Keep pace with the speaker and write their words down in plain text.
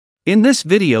In this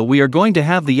video we are going to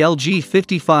have the LG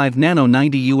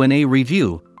 55NANO90UNA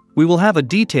review. We will have a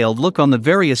detailed look on the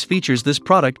various features this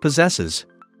product possesses.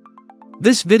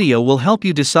 This video will help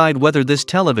you decide whether this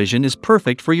television is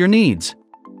perfect for your needs.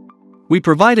 We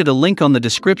provided a link on the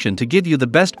description to give you the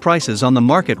best prices on the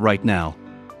market right now.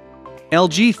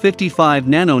 LG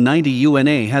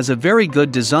 55NANO90UNA has a very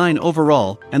good design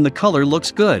overall, and the color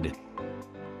looks good.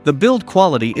 The build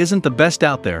quality isn't the best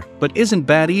out there, but isn't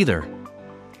bad either.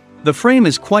 The frame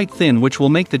is quite thin, which will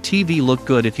make the TV look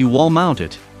good if you wall mount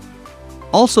it.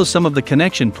 Also, some of the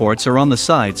connection ports are on the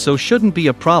side, so shouldn't be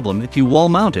a problem if you wall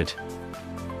mount it.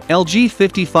 LG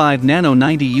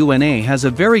 55NANO90UNA has a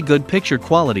very good picture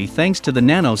quality thanks to the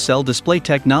NanoCell display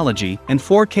technology and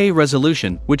 4K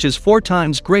resolution, which is 4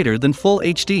 times greater than Full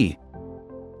HD.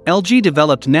 LG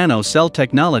developed NanoCell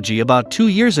technology about 2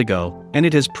 years ago, and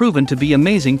it has proven to be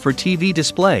amazing for TV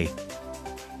display.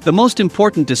 The most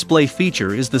important display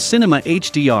feature is the Cinema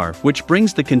HDR, which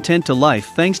brings the content to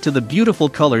life thanks to the beautiful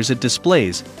colors it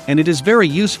displays, and it is very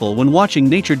useful when watching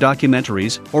nature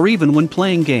documentaries or even when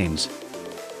playing games.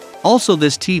 Also,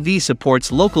 this TV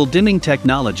supports local dimming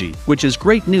technology, which is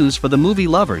great news for the movie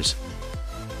lovers.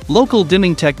 Local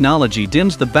dimming technology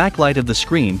dims the backlight of the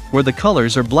screen where the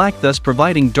colors are black, thus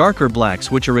providing darker blacks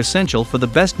which are essential for the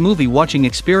best movie watching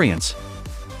experience.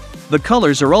 The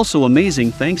colors are also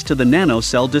amazing thanks to the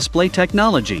NanoCell display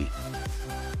technology.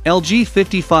 LG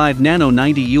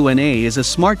 55NANO90UNA is a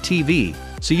smart TV,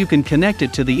 so you can connect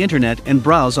it to the internet and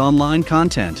browse online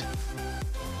content.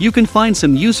 You can find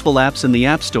some useful apps in the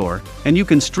App Store, and you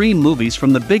can stream movies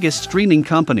from the biggest streaming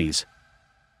companies.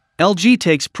 LG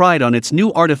takes pride on its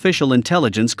new artificial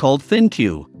intelligence called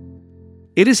ThinQ.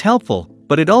 It is helpful,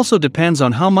 but it also depends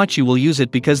on how much you will use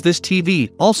it, because this TV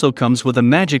also comes with a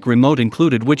magic remote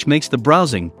included, which makes the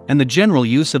browsing and the general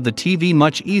use of the TV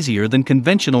much easier than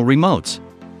conventional remotes.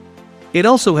 It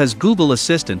also has Google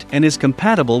Assistant and is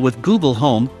compatible with Google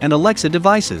Home and Alexa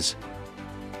devices.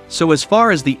 So as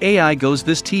far as the AI goes,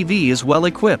 this TV is well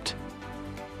equipped.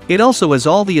 It also has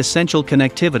all the essential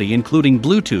connectivity including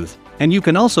Bluetooth, and you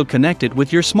can also connect it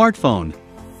with your smartphone.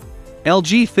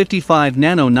 LG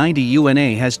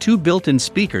 55NANO90UNA has 2 built-in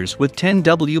speakers with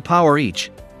 10W power each.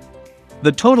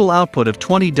 The total output of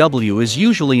 20W is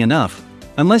usually enough,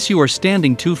 unless you are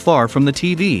standing too far from the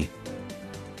TV.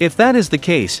 If that is the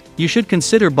case, you should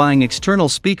consider buying external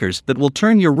speakers that will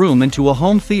turn your room into a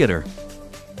home theater.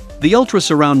 The ultra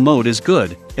surround mode is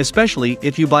good, especially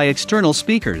if you buy external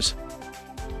speakers.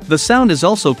 The sound is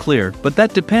also clear, but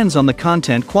that depends on the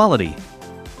content quality.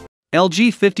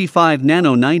 LG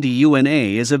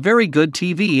 55NANO90UNA is a very good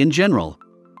TV in general.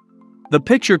 The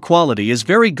picture quality is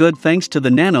very good thanks to the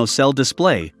NanoCell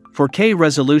display, 4K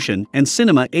resolution and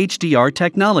Cinema HDR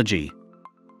technology.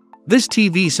 This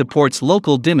TV supports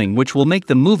local dimming, which will make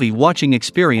the movie watching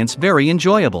experience very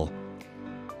enjoyable.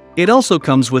 It also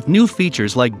comes with new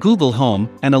features like Google Home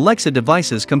and Alexa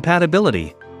devices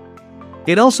compatibility.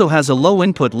 It also has a low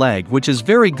input lag, which is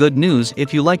very good news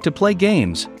if you like to play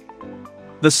games.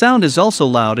 The sound is also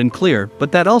loud and clear,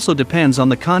 but that also depends on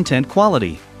the content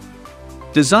quality.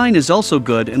 Design is also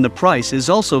good and the price is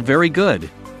also very good.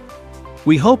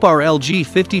 We hope our LG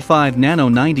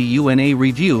 55NANO90UNA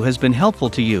review has been helpful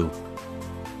to you.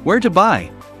 Where to buy?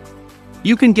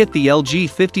 You can get the LG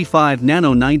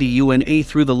 55NANO90UNA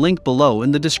through the link below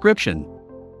in the description.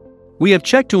 We have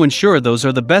checked to ensure those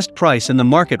are the best price in the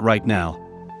market right now.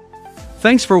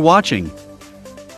 Thanks for watching.